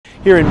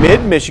Here in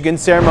mid-Michigan,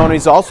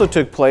 ceremonies also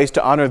took place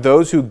to honor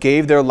those who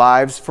gave their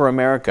lives for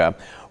America.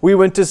 We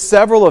went to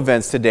several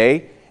events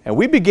today, and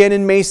we began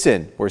in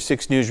Mason, where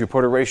 6 News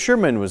reporter Ray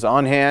Sherman was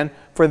on hand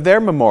for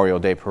their Memorial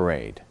Day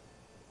parade.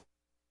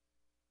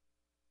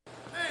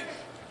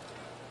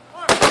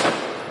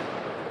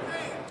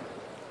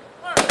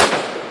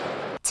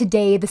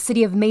 Today, the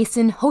city of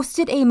Mason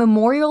hosted a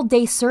Memorial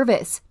Day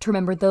service to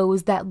remember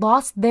those that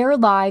lost their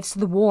lives to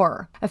the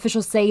war.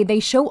 Officials say they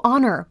show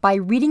honor by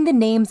reading the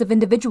names of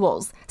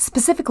individuals,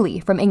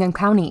 specifically from Ingham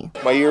County.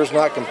 My year's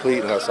not complete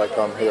unless I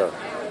come here.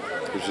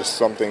 There's just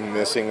something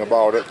missing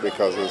about it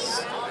because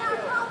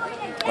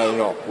I don't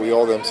know, we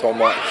owe them so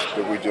much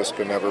that we just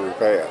can never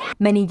repay it.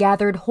 Many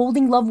gathered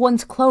holding loved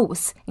ones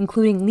close,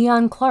 including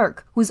Leon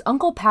Clark, whose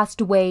uncle passed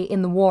away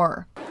in the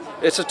war.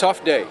 It's a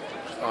tough day.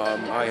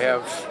 I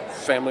have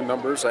family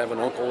members. I have an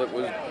uncle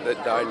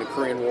that died in the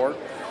Korean War.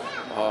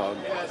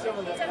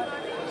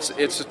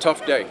 It's a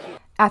tough day.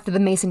 After the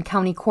Mason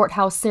County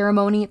Courthouse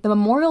ceremony, the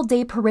Memorial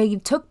Day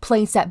parade took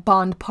place at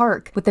Bond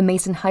Park, with the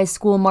Mason High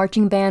School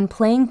marching band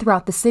playing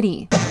throughout the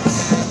city.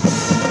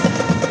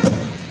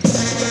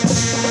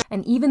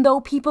 And even though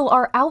people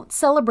are out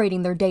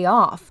celebrating their day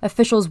off,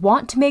 officials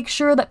want to make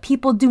sure that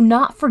people do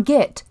not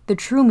forget the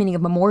true meaning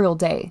of Memorial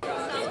Day.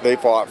 They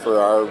fought for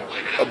our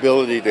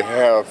ability to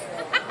have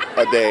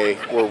a day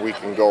where we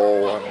can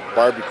go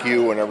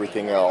barbecue and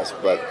everything else,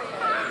 but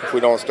if we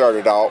don't start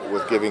it out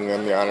with giving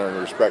them the honor and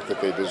respect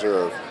that they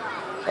deserve,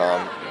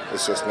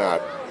 it's just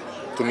not,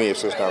 to me,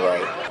 it's just not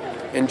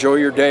right. Enjoy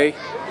your day,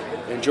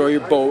 enjoy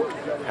your boat,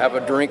 have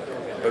a drink,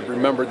 but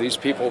remember these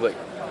people that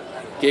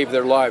gave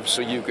their lives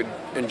so you could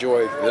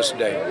enjoy this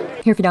day.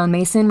 Here for Down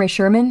Mason, Ray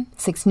Sherman,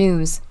 6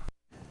 News.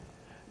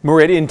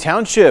 Meridian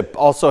Township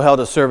also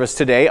held a service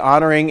today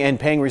honoring and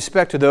paying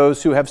respect to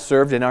those who have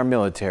served in our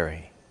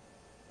military.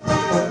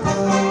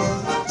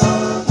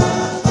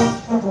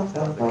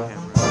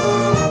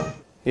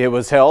 It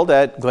was held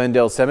at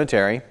Glendale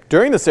Cemetery.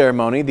 During the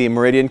ceremony, the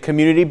Meridian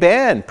Community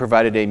Band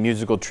provided a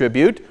musical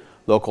tribute,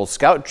 local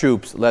scout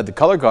troops led the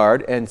color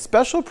guard, and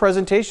special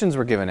presentations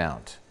were given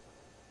out.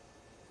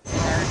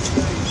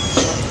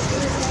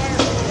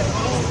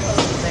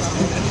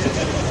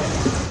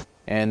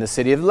 And the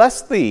city of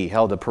Leslie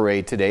held a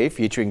parade today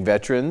featuring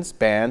veterans,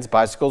 bands,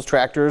 bicycles,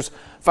 tractors,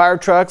 fire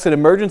trucks, and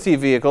emergency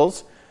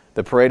vehicles.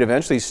 The parade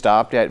eventually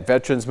stopped at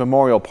Veterans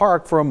Memorial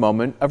Park for a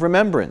moment of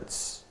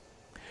remembrance.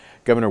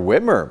 Governor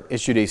Whitmer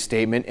issued a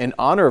statement in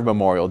honor of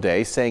Memorial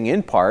Day, saying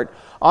in part,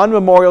 "On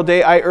Memorial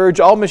Day, I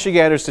urge all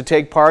Michiganders to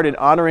take part in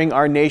honoring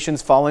our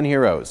nation's fallen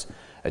heroes.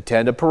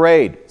 Attend a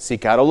parade,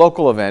 seek out a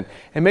local event,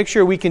 and make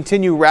sure we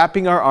continue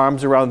wrapping our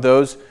arms around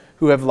those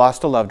who have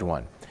lost a loved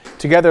one.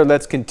 Together,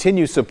 let's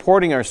continue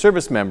supporting our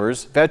service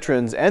members,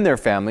 veterans, and their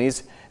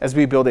families as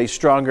we build a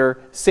stronger,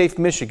 safe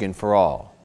Michigan for all."